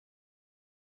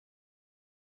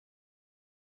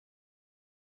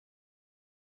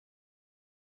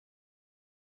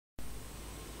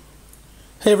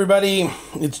Hey everybody,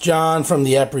 it's John from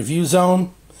the App Review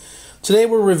Zone. Today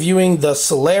we're reviewing the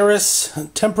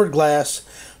Cellairis Tempered Glass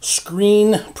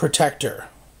Screen Protector.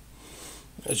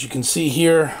 As you can see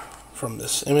here from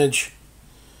this image,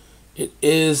 it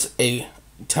is a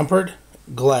tempered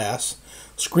glass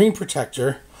screen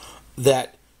protector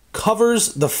that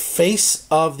covers the face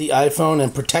of the iPhone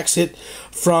and protects it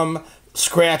from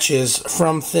scratches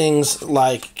from things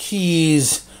like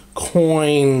keys,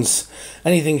 coins,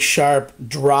 anything sharp,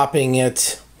 dropping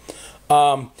it.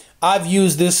 I've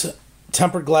used this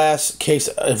tempered glass case.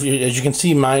 As you can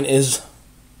see, mine is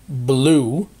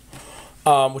blue,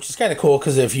 which is kind of cool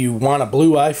because if you want a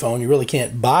blue iPhone, you really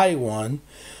can't buy one,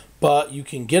 but you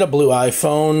can get a blue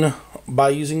iPhone by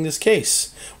using this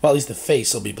case. Well, at least the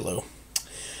face will be blue.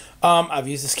 I've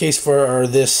used this case for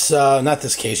this, not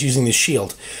this case, using this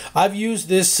shield. I've used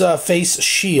this face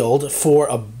shield for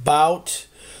about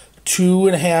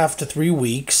 2.5 to 3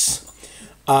 weeks.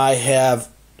 I have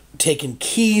taken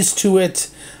keys to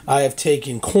it. I have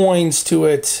taken coins to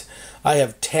it. I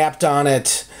have tapped on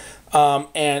it,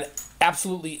 and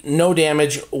absolutely no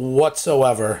damage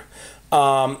whatsoever.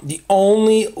 The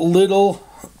only little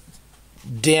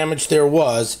damage there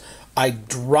was, I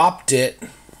dropped it.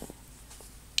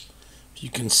 If you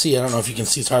can see, I don't know if you can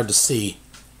see, it's hard to see.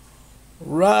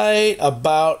 Right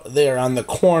about there on the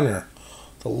corner.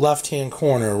 The left-hand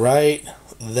corner right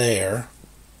there.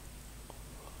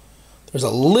 There's a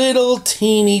little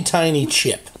teeny tiny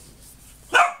chip.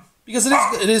 Because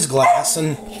it is glass,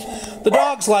 and the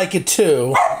dogs like it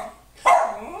too.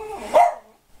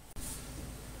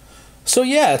 So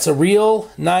yeah, it's a real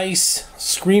nice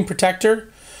screen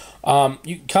protector.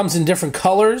 It comes in different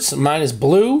colors. Mine is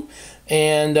blue,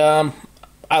 and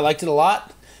I liked it a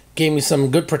lot. Gave me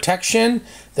some good protection.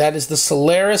 That is the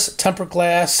Cellairis Tempered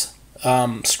Glass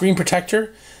screen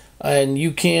protector, and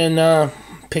you can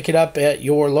pick it up at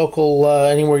your local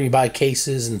anywhere you buy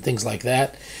cases and things like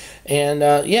that. And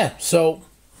yeah, so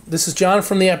this is John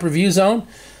from the App Review Zone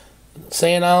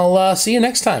saying I'll see you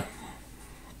next time.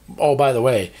 Oh, by the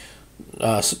way,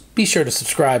 be sure to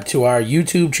subscribe to our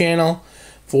YouTube channel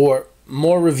for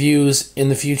more reviews in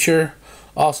the future.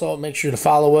 Also, make sure to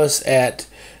follow us at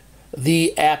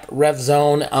the App Rev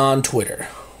Zone on Twitter.